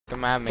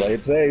Come at me. Play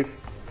it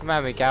safe. Come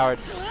at me, coward.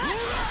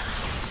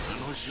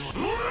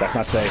 That's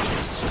not safe.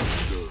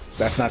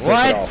 That's not safe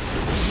What? at all.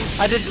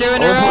 I did 2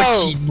 in a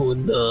row!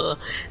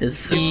 You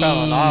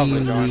fell off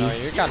with Jorno.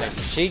 You're kind of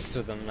cheeks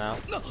with him now.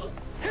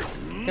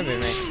 Could be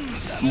me.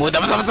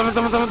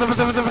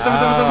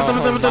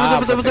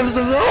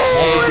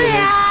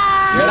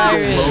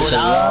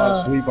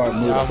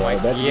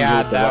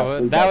 Yeah,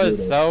 that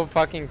was so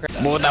fucking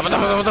crazy.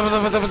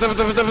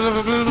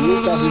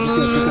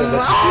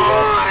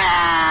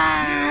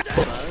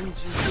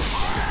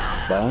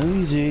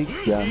 Bungee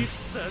gun.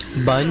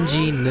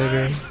 Bungee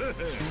nigger.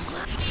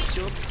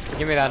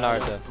 Give me that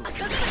Naruto.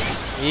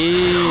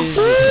 Easy.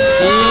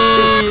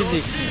 Easy.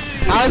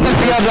 How's it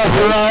feel to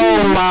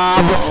throw,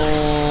 mob?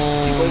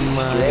 Oh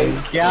my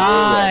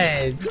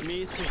god.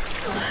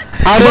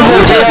 How does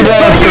it feel to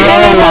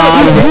throw,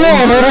 mob?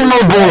 You're hitting my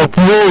block.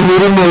 You're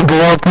hitting my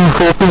block, you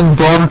fucking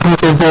dumb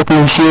piece of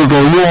fucking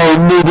sugar. You're a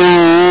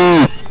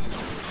nigga.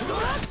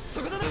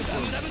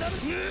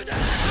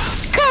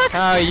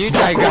 Oh, you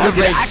tried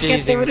garbage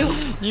cheesing.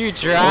 You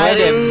tried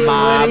it,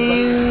 mob.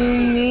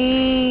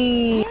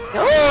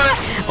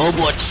 Oh,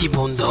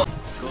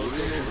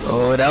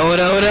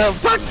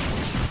 fuck!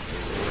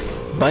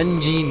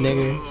 Bungee,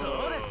 nigga.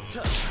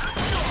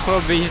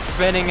 We'll be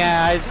spinning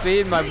at high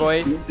speed, my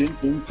boy.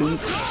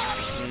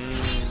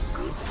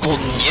 Oh,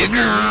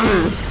 nigga!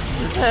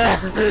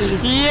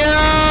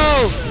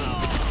 Yo!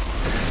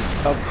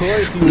 Of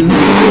course you.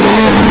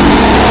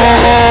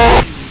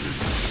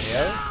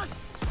 Yeah?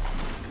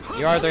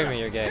 You are Itormi,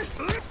 you're gay.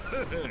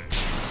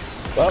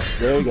 Oh,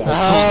 there you go.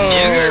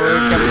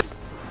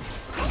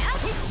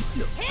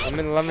 Oh,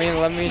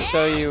 let me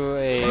show you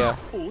a.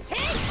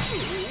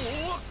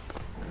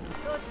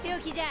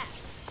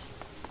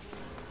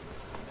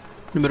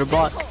 You better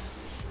block.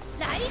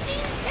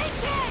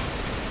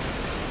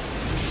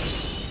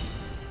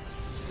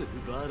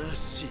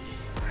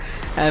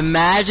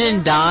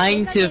 Imagine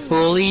dying to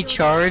fully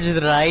charge the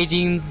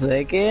Raijin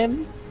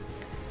second.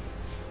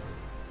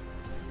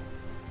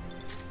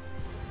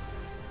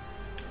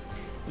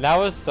 That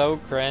was so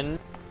cringe.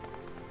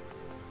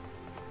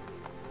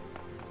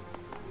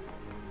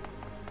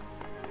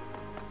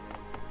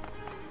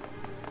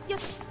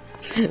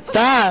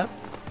 Stop!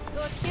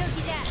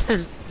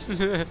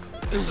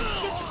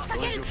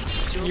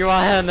 You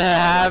wanna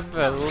have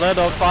a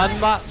little fun,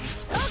 Mop?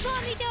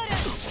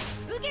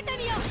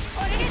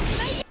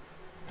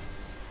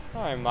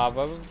 Alright, Mob.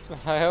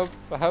 I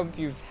hope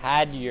you've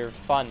had your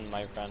fun,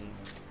 my friend.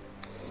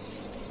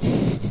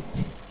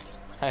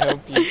 I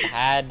hope you've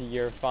had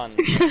your fun,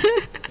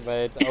 but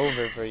it's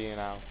over for you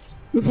now.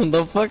 What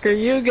the fuck are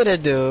you gonna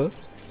do?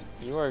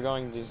 You are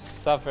going to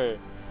suffer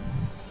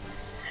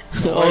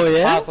the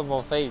worst possible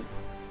fate.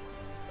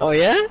 Oh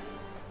yeah?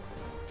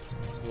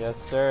 Yes,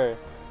 sir.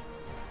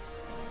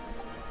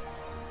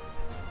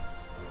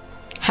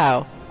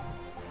 How?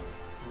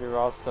 You're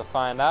also to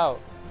find out.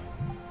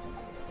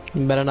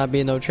 You better not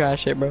be no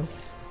trash shit, bro.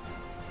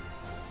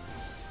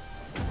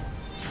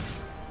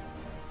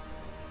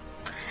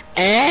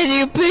 And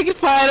you picked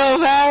Final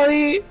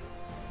Valley!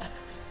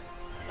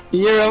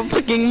 You're a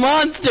fucking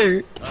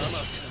monster!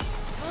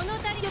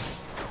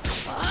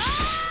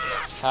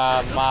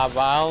 Mob,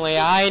 only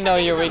I know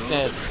your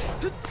weakness.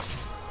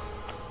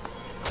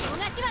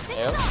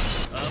 Yep.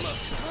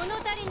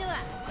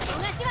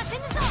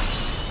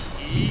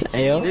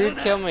 Ayo. You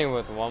kill me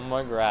with one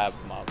more grab,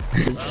 Mob.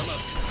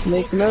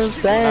 Makes no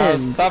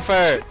sense. Oh,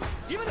 suffer!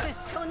 Don't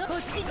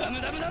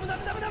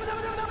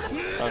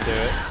do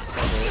it.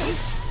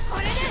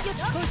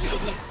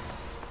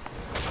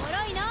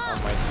 Oh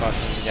my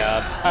fucking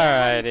god.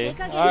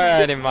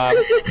 Alrighty, Mob.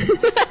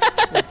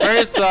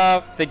 First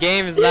off, the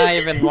game is not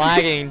even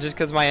lagging just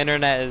because my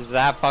internet is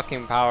that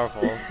fucking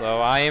powerful, so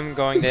I am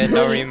going to hit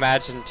no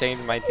rematch and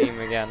change my team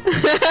again.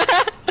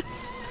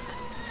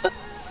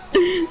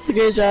 It's a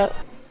good shot.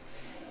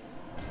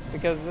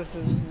 Because this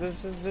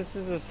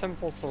is a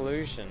simple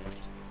solution.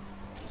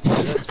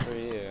 Just for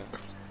you.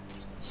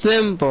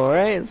 Simple,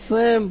 right?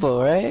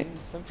 Simple, right?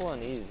 Simple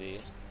and easy.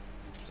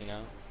 You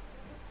know?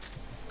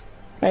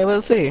 Alright,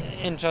 let's see.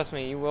 And trust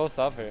me, you will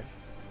suffer.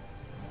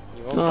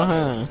 You will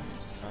suffer.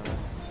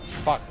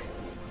 Fuck.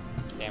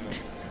 Damn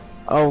it.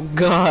 Oh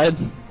god.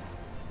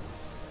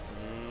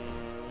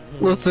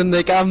 Listen,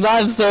 Nick,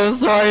 I'm so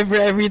sorry for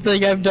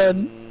everything I've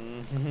done.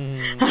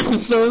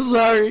 I'm so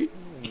sorry.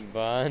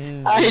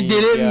 Bungee I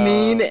didn't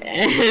mean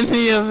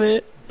any of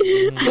it.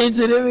 I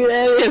didn't mean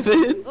any of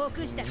it.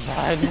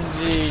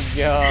 Bungee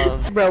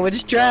gum. Bro,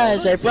 it's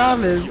trash, I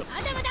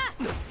promise.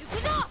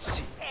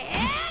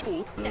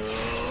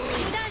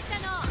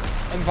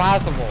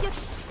 Impossible.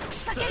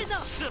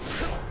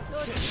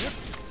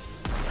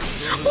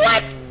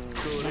 What?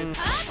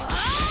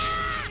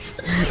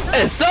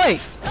 Soy!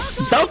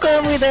 Don't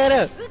call me that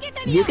up!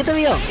 You get the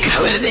video!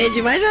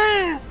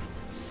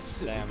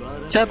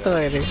 Shut the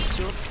lady.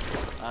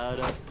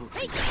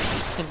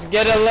 Let's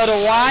get a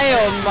little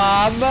wild,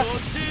 Mob!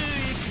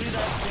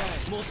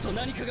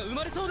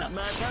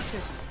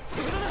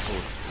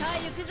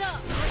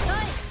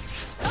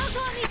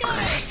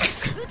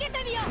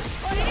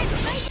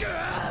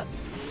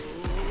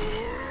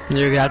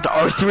 You're gonna have to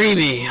R3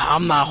 me.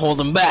 I'm not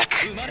holding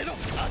back.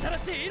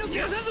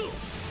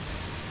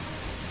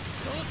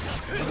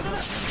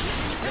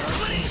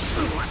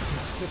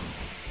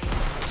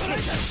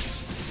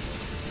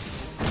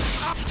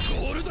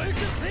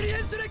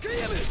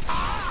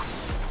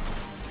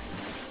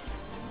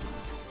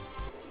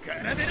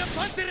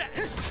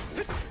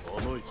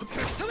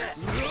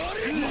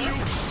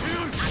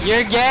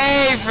 You're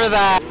gay for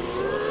that.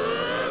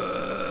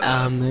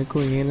 I'm the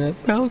queen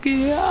of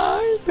broken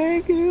hearts,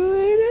 break you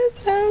in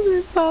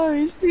 1,000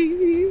 parts,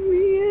 leave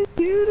me a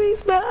shooting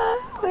star.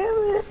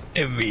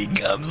 It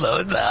becomes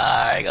so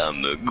dark.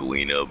 I'm the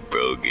queen of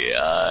broken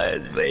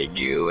hearts, make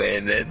you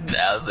in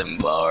 1,000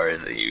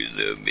 parts, and used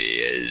to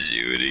be a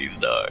shooting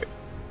star.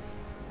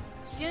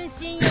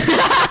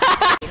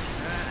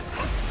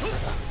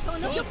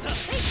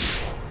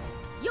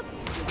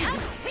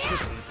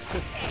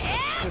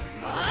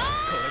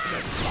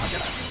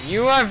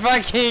 You are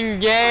fucking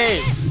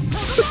gay!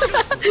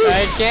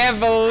 I can't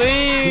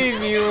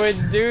believe you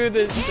would do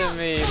this to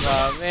me,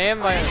 Mom. Oh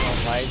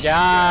my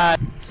god.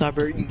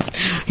 Sabert,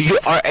 you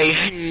are a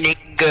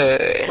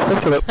nigger.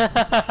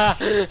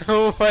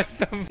 What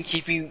the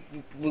if you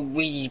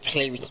really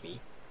play with me?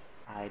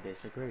 I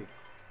disagree.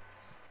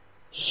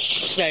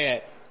 Shut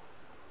up.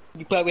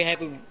 You probably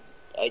have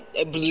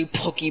a blue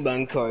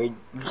Pokemon card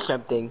or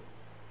something.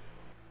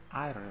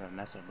 I don't even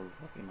mess with blue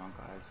Pokemon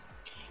cards.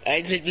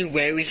 I don't know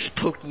where which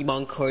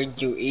Pokemon card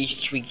there is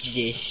to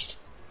exist.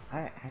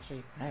 I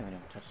haven't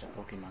even touched a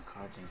Pokemon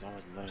card since I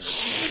was little.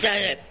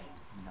 Shut up!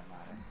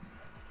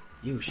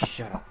 You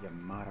shut up, you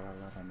mother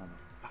lover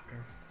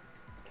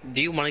motherfucker.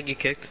 Do you want to get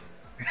kicked?